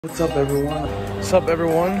What's up, everyone? What's up,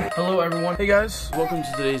 everyone? Hello, everyone. Hey, guys. Welcome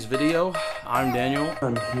to today's video. I'm Daniel.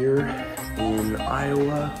 I'm here in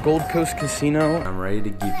Iowa, Gold Coast Casino. I'm ready to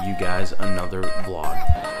give you guys another vlog.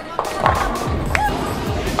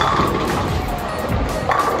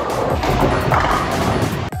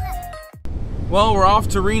 Well, we're off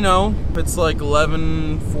to Reno. It's like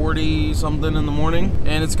 11:40 something in the morning,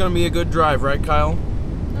 and it's gonna be a good drive, right, Kyle?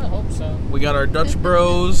 I hope so. We got our Dutch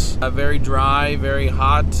Bros, very dry, very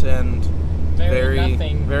hot, and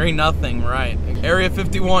very nothing, right. Area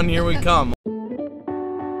 51, here we come.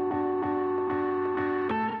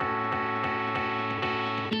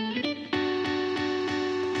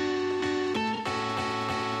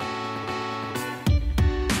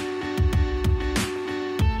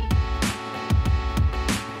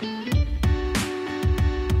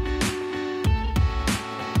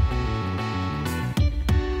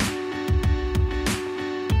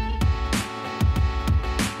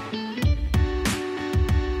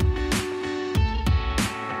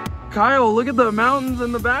 Kyle, look at the mountains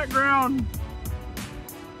in the background.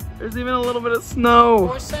 There's even a little bit of snow.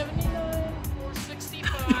 479,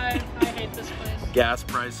 465. I hate this place. Gas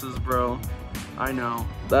prices, bro. I know.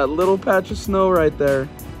 That little patch of snow right there.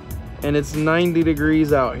 And it's 90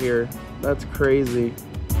 degrees out here. That's crazy.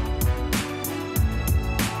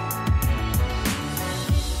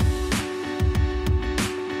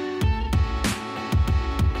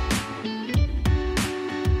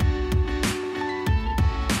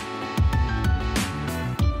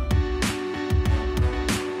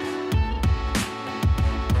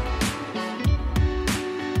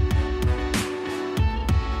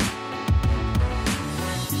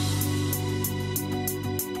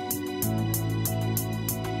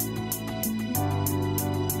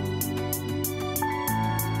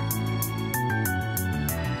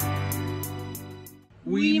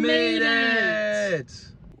 We made it!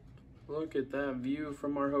 Look at that view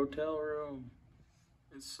from our hotel room.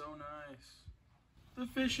 It's so nice. The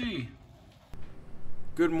fishy.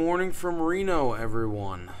 Good morning from Reno,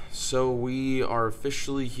 everyone. So we are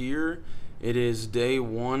officially here. It is day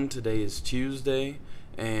one. Today is Tuesday.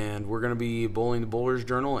 And we're going to be bowling the Bowler's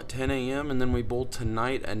Journal at 10 a.m. And then we bowl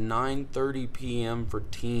tonight at 9:30 p.m. for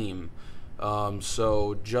team.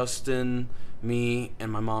 So Justin, me,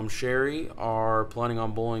 and my mom Sherry are planning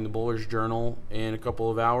on bowling the Bowler's Journal in a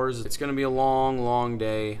couple of hours. It's going to be a long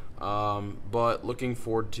day, but looking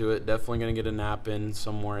forward to it. Definitely going to get a nap in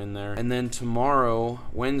somewhere in there. And then tomorrow,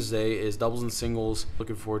 Wednesday, is doubles and singles.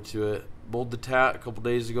 Looking forward to it. Bowled the Tat a couple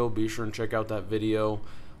days ago. Be sure and check out that video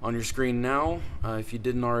on your screen now if you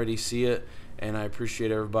didn't already see it. And I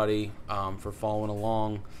appreciate everybody for following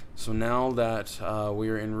along. So now that we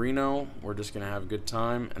are in Reno, we're just going to have a good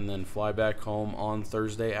time and then fly back home on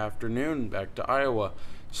Thursday afternoon back to Iowa.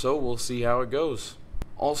 So we'll see how it goes.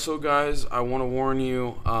 Also, guys, I want to warn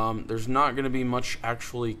you, there's not going to be much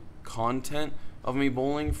actually content of me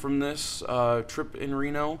bowling from this trip in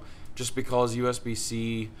Reno, just because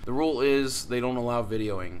USBC, the rule is they don't allow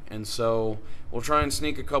videoing. And so we'll try and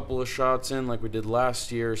sneak a couple of shots in like we did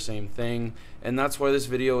last year, same thing. And that's why this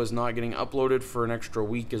video is not getting uploaded for an extra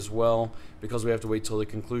week as well, because we have to wait till the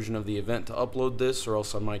conclusion of the event to upload this, or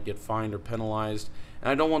else I might get fined or penalized.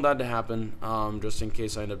 And I don't want that to happen, just in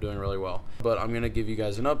case I end up doing really well. But I'm going to give you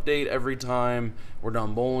guys an update every time we're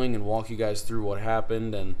done bowling and walk you guys through what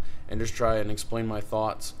happened and just try and explain my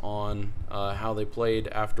thoughts on how they played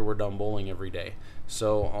after we're done bowling every day.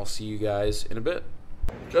 So I'll see you guys in a bit.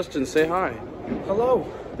 Justin, say hi. Hello.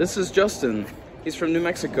 This is Justin. He's from New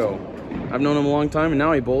Mexico. I've known him a long time, and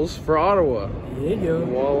now he bowls for Ottawa. Yeah.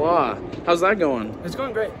 Voila. How's that going? It's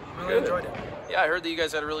going great. Really enjoyed it. Yeah, I heard that you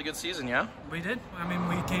guys had a really good season, yeah? We did. I mean,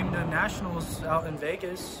 we came to Nationals out in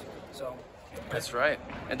Vegas, so. That's right.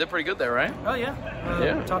 And did pretty good there, right? Oh, yeah.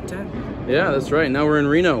 Yeah. Top 10. Yeah, that's right. Now we're in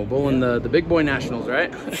Reno, bowling the big boy nationals,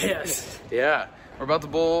 right? Yes. Yeah. We're about to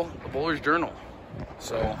bowl the Bowler's Journal.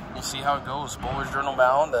 So we'll see how it goes. Bowler's Journal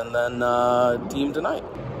bound, and then team tonight.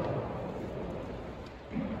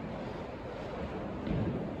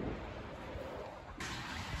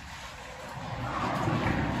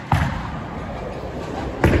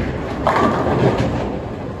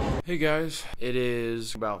 Hey guys, it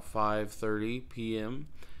is about 5:30 p.m.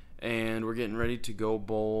 and we're getting ready to go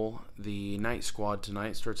bowl the night squad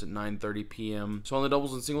tonight. Starts at 9:30 p.m. So on the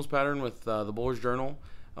doubles and singles pattern with the Bowler's Journal,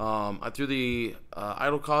 I threw the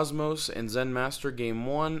Idle Cosmos and Zen Master game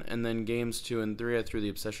 1, and then games 2 and 3 I threw the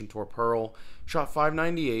Obsession Tour Pearl. Shot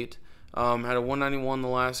 598, had a 191 the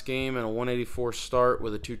last game and a 184 start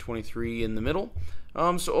with a 223 in the middle.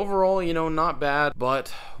 So overall, you know, not bad.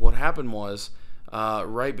 But what happened was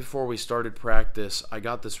right before we started practice, I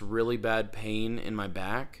got this really bad pain in my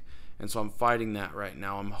back, and so I'm fighting that right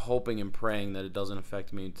now. I'm hoping and praying that it doesn't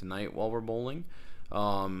affect me tonight while we're bowling,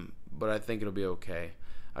 but I think it'll be okay.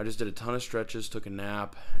 I just did a ton of stretches, took a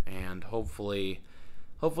nap, and hopefully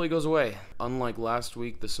it goes away. Unlike last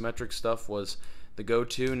week, the symmetric stuff was the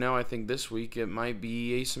go-to. Now I think this week it might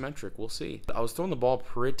be asymmetric. We'll see. I was throwing the ball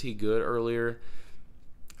pretty good earlier.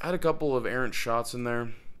 I had a couple of errant shots in there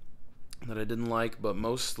that I didn't like, but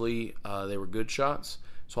mostly they were good shots,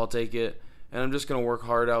 so I'll take it. And I'm just going to work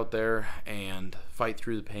hard out there and fight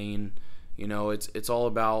through the pain. You know, it's all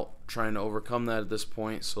about trying to overcome that at this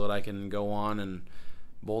point so that I can go on and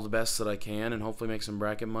bowl the best that I can and hopefully make some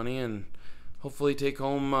bracket money and hopefully take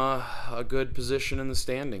home a good position in the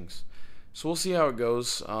standings. So we'll see how it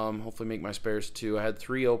goes. Hopefully make my spares too. I had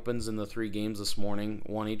 3 opens in the 3 games this morning,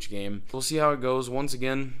 1 each game. We'll see how it goes. Once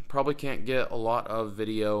again, probably can't get a lot of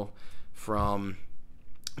video from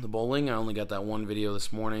the bowling. I only got that 1 video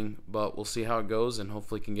this morning, but we'll see how it goes and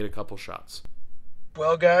hopefully can get a couple shots.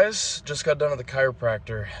 Well, guys, just got done with the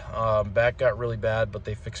chiropractor. Back got really bad, but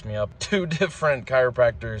they fixed me up. 2 different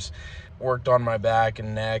chiropractors worked on my back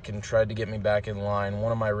and neck and tried to get me back in line.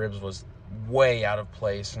 One of my ribs was way out of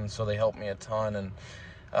place, and so they helped me a ton and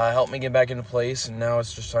helped me get back into place. And now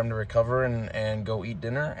it's just time to recover and go eat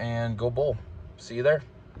dinner and go bowl. See you there.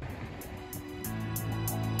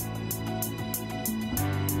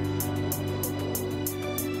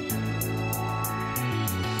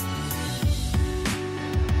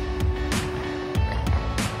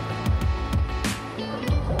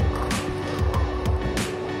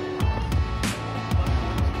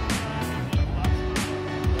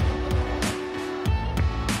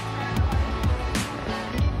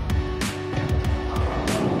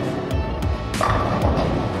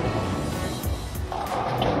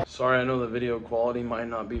 Sorry, I know the video quality might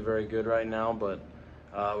not be very good right now, but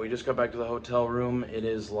we just got back to the hotel room. It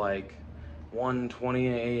is like 1:20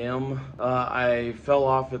 a.m. I fell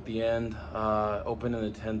off at the end, opened in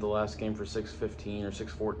the 10th, the last game for 6:15 or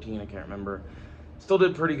 6:14, I can't remember. Still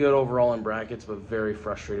did pretty good overall in brackets, but very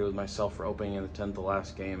frustrated with myself for opening in the 10th, the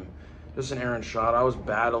last game. Just an errant shot. I was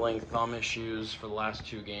battling thumb issues for the last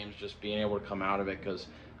 2 games, just being able to come out of it because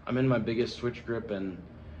I'm in my biggest switch grip and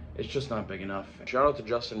it's just not big enough. Shout out to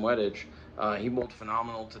Justin Weddage. He bowled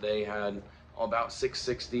phenomenal today, had about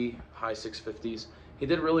 660, high 650s. He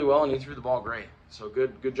did really well and he threw the ball great. So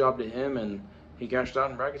good job to him, and he cashed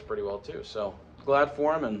out in brackets pretty well too. So glad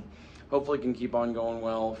for him, and hopefully can keep on going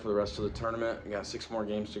well for the rest of the tournament. We got 6 more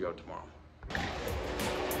games to go tomorrow.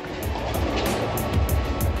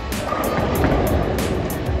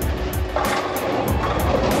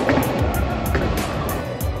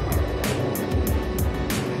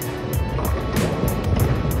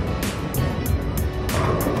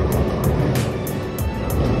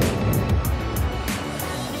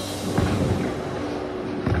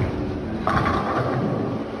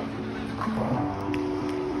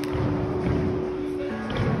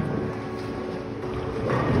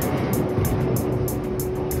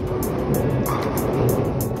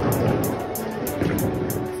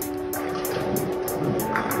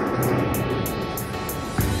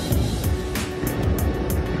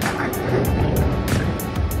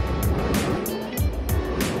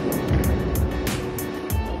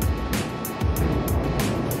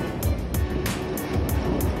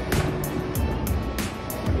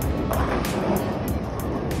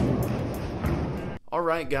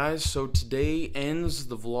 Alright guys, so today ends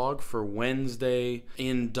the vlog for Wednesday.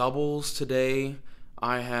 In doubles today,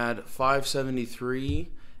 I had 573,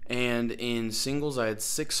 and in singles I had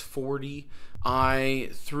 640. I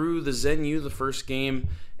threw the Zen U the first game,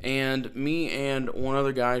 and me and one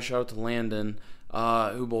other guy, shout out to Landon,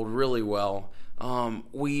 who bowled really well.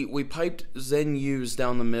 We piped Zen U's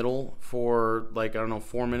down the middle for like, I don't know,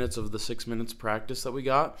 4 minutes of the 6 minutes practice that we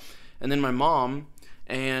got. And then my mom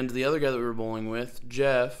and the other guy that we were bowling with,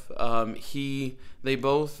 Jeff, they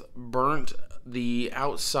both burnt the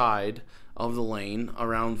outside of the lane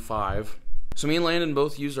around 5. So me and Landon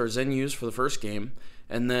both used our Zen U's for the first game,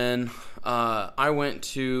 and then I went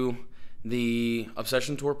to the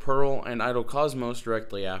Obsession Tour Pearl and Idol Cosmos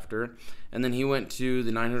directly after, and then he went to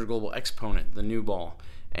the 900 Global Exponent, the new ball,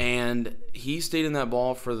 and he stayed in that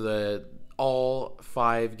ball for all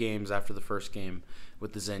 5 games after the first game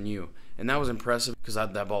with the Zen U, and that was impressive because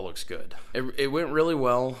that ball looks good. It went really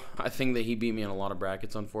well. I think that he beat me in a lot of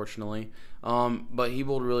brackets, unfortunately, but he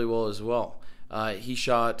bowled really well as well. He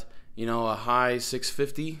shot, a high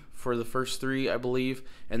 650 for the first 3, I believe,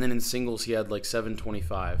 and then in singles he had like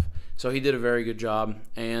 725. So he did a very good job,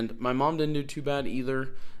 and my mom didn't do too bad either.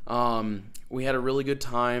 We had a really good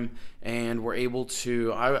time, and we're able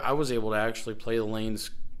to, I was able to actually play the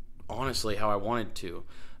lanes honestly how I wanted to.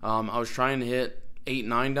 I was trying to hit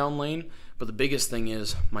 8-9 down lane, but the biggest thing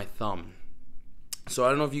is my thumb. So I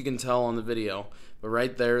don't know if you can tell on the video, but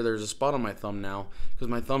right there's a spot on my thumb now, because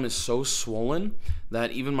my thumb is so swollen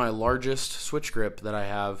that even my largest switch grip that I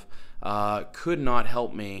have could not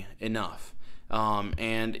help me enough.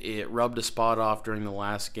 And it rubbed a spot off during the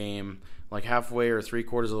last game, like halfway or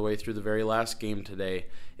 3/4 of the way through the very last game today.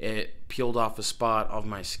 It peeled off a spot of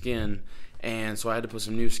my skin, and so I had to put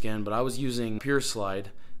some new skin, but I was using Pure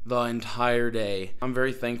Slide the entire day. I'm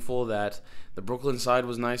very thankful that the Brooklyn side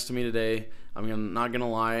was nice to me today. I'm not gonna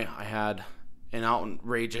lie, I had an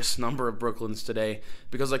outrageous number of Brooklyns today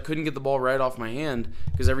because I couldn't get the ball right off my hand,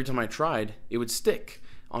 because every time I tried, it would stick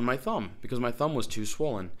on my thumb because my thumb was too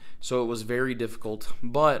swollen. So it was very difficult.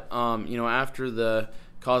 But you know, after the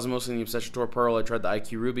Cosmos and the Obsession Tour Pearl, I tried the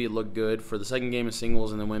IQ Ruby. It looked good for the second game of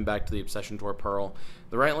singles, and then went back to the Obsession Tour Pearl.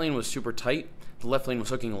 The right lane was super tight. The left lane was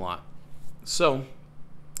hooking a lot. So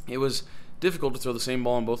it was difficult to throw the same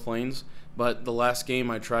ball in both lanes. But the last game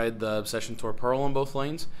I tried the Obsession Tour Pearl on both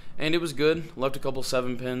lanes, and it was good. Left a couple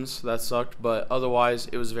 7 pins, that sucked, but otherwise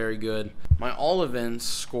it was very good. My all events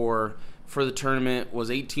score for the tournament was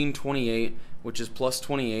 1828, which is plus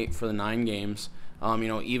 28 for the 9 games. You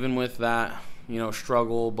know, even with that, you know,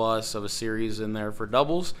 struggle bus of a series in there for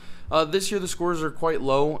doubles, this year the scores are quite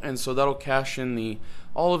low, and so that'll cash in the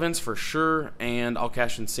all events for sure, and I'll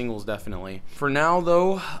cash in singles definitely. For now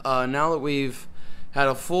though, now that we've had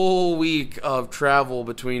a full week of travel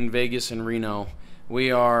between Vegas and Reno, we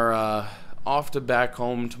are off to back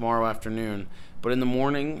home tomorrow afternoon. But in the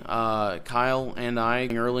morning, Kyle and I,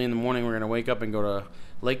 early in the morning, we're going to wake up and go to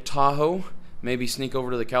Lake Tahoe, maybe sneak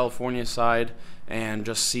over to the California side and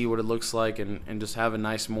just see what it looks like, and just have a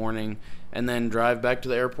nice morning, and then drive back to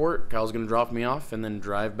the airport. Kyle's going to drop me off and then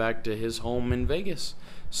drive back to his home in Vegas.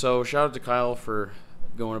 So shout out to Kyle for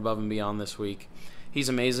going above and beyond this week. He's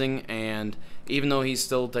amazing, and even though he's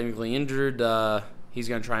still technically injured, he's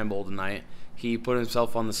going to try and bowl tonight. He put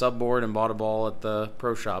himself on the sub board and bought a ball at the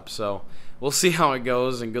pro shop, so we'll see how it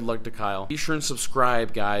goes, and good luck to Kyle. Be sure and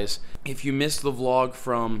subscribe, guys. If you missed the vlog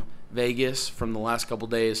from Vegas from the last couple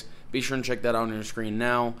days, be sure and check that out on your screen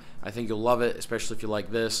now. I think you'll love it, especially if you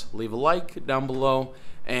like this. Leave a like down below,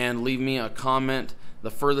 and leave me a comment the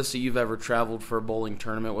furthest that you've ever traveled for a bowling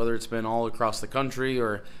tournament, whether it's been all across the country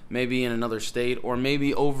or maybe in another state or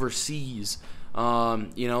maybe overseas.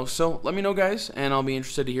 You know, so let me know, guys, and I'll be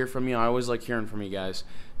interested to hear from you. I always like hearing from you guys.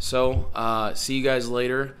 So see you guys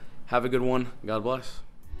later. Have a good one. God bless.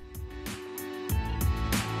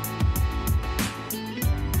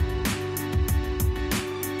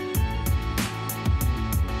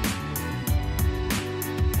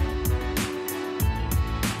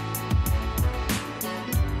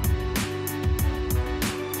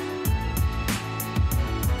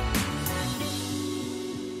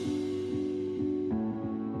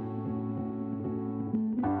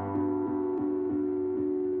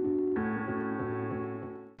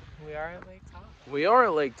 We are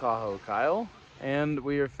at Lake Tahoe, Kyle, and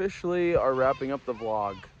we officially are wrapping up the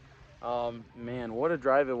vlog. Man, what a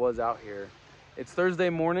drive it was out here. It's Thursday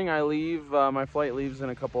morning. I leave, my flight leaves in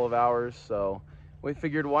a couple of hours, so we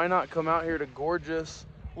figured why not come out here to gorgeous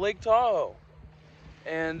Lake Tahoe.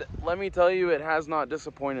 And let me tell you, it has not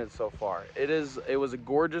disappointed so far. It was a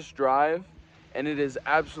gorgeous drive, and it is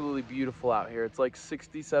absolutely beautiful out here. It's like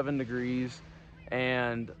 67 degrees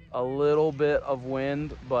and a little bit of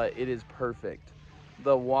wind, but it is perfect.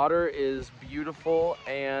 The water is beautiful,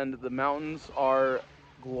 and the mountains are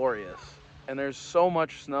glorious. And there's so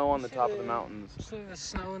much snow on the top of the mountains. See the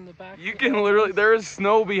snow in the back? You can literally, there is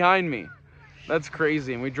snow behind me. That's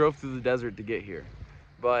crazy, and we drove through the desert to get here.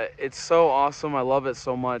 But it's so awesome. I love it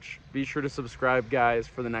so much. Be sure to subscribe, guys,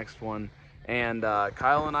 for the next one. And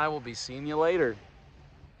Kyle and I will be seeing you later.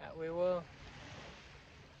 Yeah, we will.